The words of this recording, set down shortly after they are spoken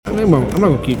I'm not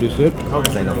gonna keep this shit.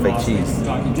 Bogus ain't no fake cheese.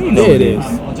 Yeah, it is.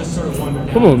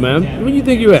 Come on, man. Where you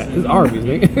think you at? It's Arby's,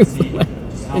 nigga.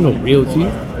 Ain't no real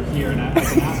cheese.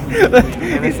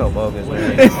 Man, they so bogus,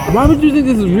 man. Why would you think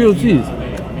this is real cheese?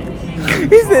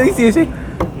 He said he see shit.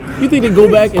 You think they go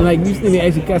back and like you think they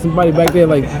actually got somebody back there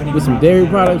like with some dairy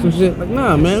products and shit? Like,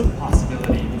 nah, man.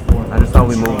 I just thought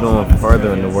we moved on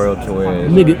further in the world to where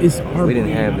Nigga, it's we Arby's.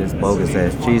 didn't have this bogus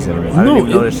ass cheese in it. I No, didn't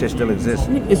even know this shit still exists.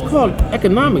 Nigga, it's called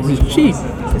economics. It's cheap.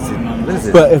 What is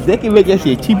it? But if they can make that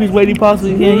shit cheapest way they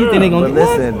possibly can, you think they gonna But do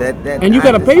listen, that And you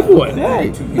gotta pay for it.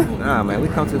 Nah, man, we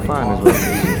come too far in this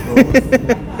world.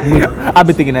 that? I've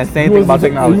been thinking that same thing about You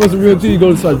technology. want some real cheese?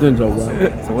 Go to Sargento,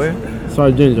 bro. So where?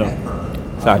 Sargento.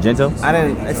 Sargento?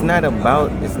 It's not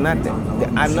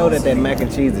that. I know that mac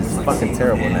and cheese is fucking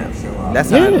terrible now.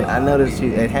 That's how Yeah. I know this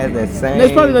cheese. It has that same.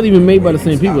 It's probably not even made by the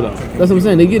same people though. That's what I'm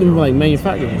saying. They get them from like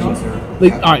manufacturers and shit.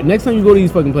 Like, all right, next time you go to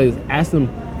these fucking places, ask them,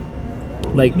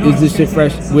 like, is this shit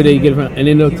fresh? Where they get it from? And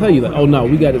then they'll tell you like, oh no,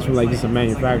 we got this from like just a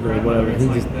manufacturer or whatever.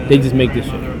 They just make this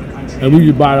shit, and we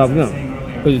just buy it off them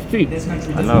because it's cheap.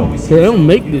 I know. So they don't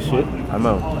make this shit. I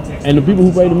know. And the people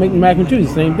who pay to make mac and cheese,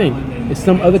 the same thing. It's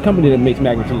some other company that makes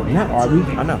mac and cheese, not Arby's.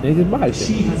 I know. They just buy the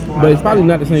shit. But it's probably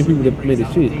not the same people that made the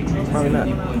cheese. Probably not.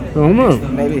 I don't know.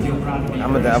 Maybe.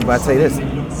 I'm about to say this.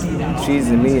 Cheese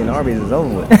and me and Arby's is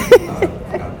over with.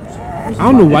 I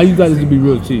don't know why you got this to be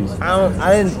real cheese.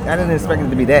 I didn't expect it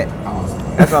to be that.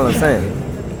 That's all I'm saying.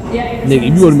 Nigga,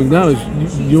 if you go to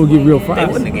McDonald's, you don't get real They fries.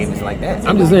 wouldn't have gave us like that.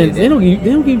 I'm just saying, they don't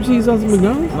give cheese sauce at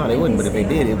McDonald's. No, they wouldn't. But if they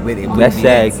did, it would That's be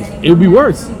sad. It would be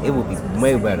worse. It would be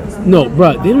way better. No,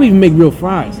 bro, they don't even make real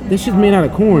fries. That shit's made out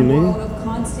of corn, nigga.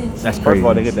 That's First crazy. of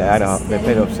all, they get the Idaho. They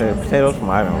potatoes from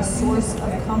Idaho.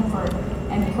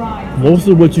 Most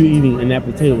of what you're eating in that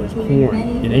potato is corn.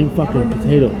 It ain't fucking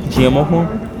potatoes. GMO corn?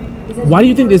 Why do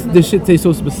you think this shit tastes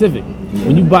so specific?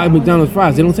 When you buy McDonald's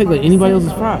fries, they don't taste like anybody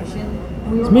else's fries.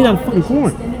 It's made out of fucking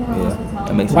corn. Yeah,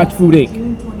 that makes Watch sense. Food Inc.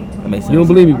 That makes sense. You don't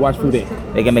believe me? Watch Food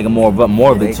Inc. They can make more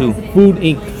of it too. Food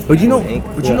Inc. But you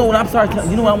know what I'm starting to,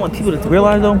 you know what I want people to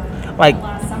realize though? Like,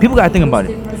 people gotta think about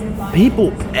it.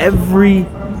 People every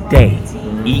day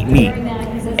eat meat.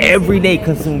 Every day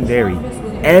consume dairy.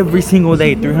 Every single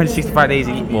day, 365 days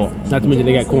a year. Well, Not to mention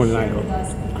they got corn in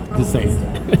Idaho. Just saying.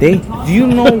 do you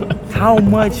know how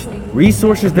much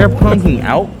resources they're pumping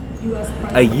out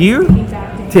a year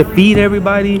to feed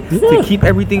everybody, to keep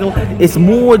everything open? It's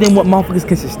more than what motherfuckers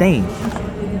can sustain.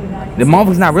 The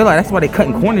motherfuckers not realize that's why they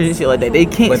cutting corners and shit like that. They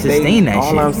can't sustain that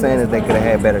all shit. I'm saying is they could have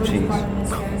had better cheese.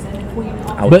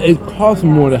 But it costs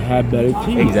more to have better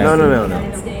cheese. Exactly.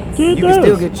 No. It You can does.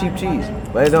 still get cheap cheese,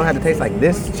 but it don't have to taste like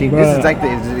this cheap. Bruh. This is like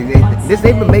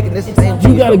they've been making this same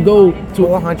cheese. You gotta for go to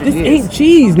 400 This years. ain't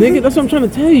cheese, nigga. That's what I'm trying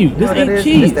to tell you. This No, that ain't is-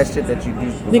 cheese. This that shit that you do.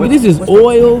 Nigga, this is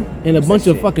oil and a bunch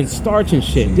of fucking starch and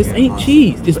shit. This ain't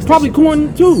cheese. It's probably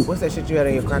corn too. What's that shit you had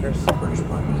on your crackers?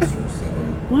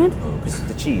 What?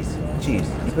 The cheese. Cheese.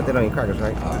 You put that on your crackers,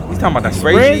 right? He's talking about the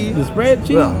spray Spread? cheese. The spread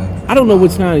cheese? Well. I don't know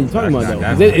which kind you're talking about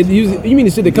though. 'Cause you mean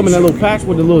the shit that come in that little pack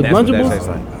with the little That's what that Lunchables? tastes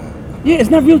like. Yeah, it's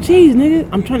not real cheese, nigga.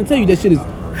 I'm trying to tell you that shit is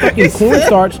fucking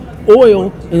cornstarch,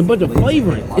 oil, and a bunch of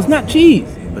flavoring. It's not cheese.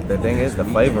 But the thing is, the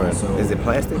flavoring. Is it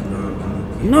plastic?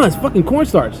 No, it's fucking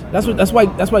cornstarch. That's why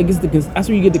it gets that's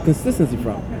where you get the consistency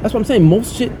from. That's what I'm saying.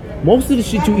 Most of the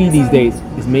shit you eat these days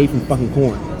is made from fucking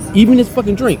corn. Even this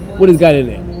fucking drink, what has got in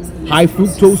it? High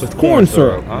fructose corn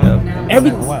syrup.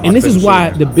 And this is why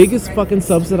the biggest fucking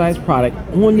subsidized product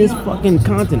on this fucking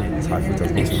continent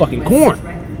is fucking corn.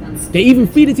 They even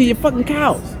feed it to your fucking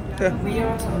cows.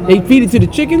 They feed it to the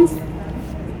chickens.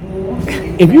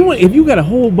 If you got a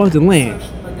whole bunch of land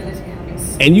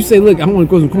and you say, look, I want to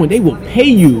grow some corn, they will pay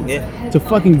you to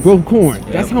fucking grow corn.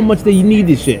 That's how much they need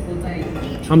this shit.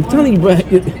 I'm telling you, bro.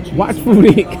 Watch Food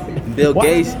Inc. Bill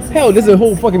Gates. Hell, there's a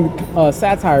whole fucking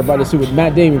satire about this shit with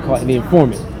Matt Damon called The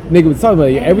Informant. Nigga was talking about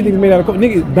it. Everything's made out of corn.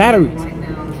 Nigga, batteries.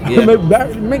 Yeah. make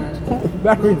batteries.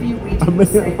 I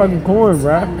made out of fucking corn,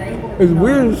 bro. It's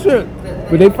weird as shit.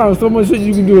 But they found so much shit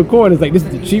you can do with corn. It's like, this is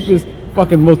the cheapest,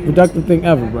 fucking most productive thing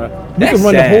ever, bro. We That's can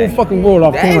run sad. the whole fucking world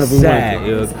off corn That's if we sad, wanted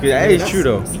yo. That is true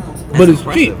though. to. But it's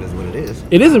cheap. Is what it is.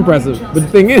 It is impressive. But the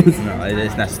thing is, No,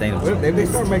 it's not sustainable. If they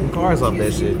start making cars off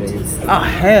that shit, nigga. Oh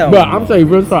hell. bro, I'm telling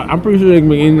you, real talk, I'm pretty sure they can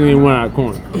make anything they want out of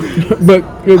corn.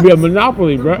 But it'll be a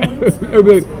monopoly, bro. It'll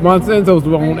be like Monsanto's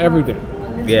will own everything.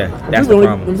 Yeah, that's People the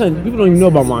don't- problem. I'm saying people don't even know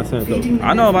about Monsanto,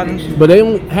 I know about this. but they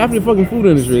don't. Half the fucking food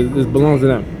industry just belongs to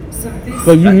them.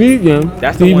 So you need them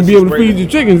That's to the even ones be who able to spray feed your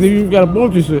chickens. If you got a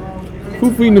bunch of shit,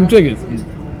 who feeding them chickens?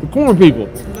 The corn people.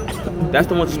 That's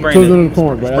the one spraying Children the, of the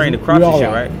corn, bro. spraying the That's- crops we and all shit,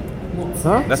 are. right?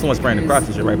 Huh? That's the one spraying the crops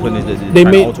and shit, right? Putting this They trying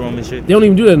to made. alter them and shit. They don't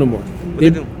even do that no more.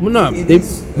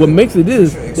 What makes it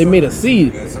is they made a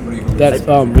seed that's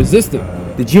resistant.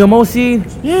 The GMO seed?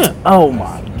 Yeah. Oh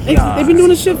my god. They've been doing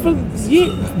this shit for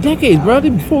decades, bro.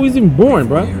 Before we was even born,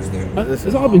 bro.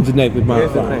 It's all been genetically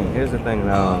modified. Here's the thing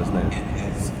that I don't understand.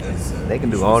 They can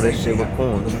do all this shit with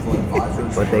corn,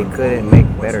 but they couldn't make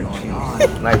better cheese.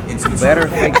 Like, better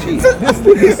fake cheese. This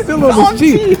nigga still on his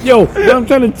cheese. Yo, what I'm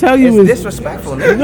trying to tell you It's is disrespectful, nigga.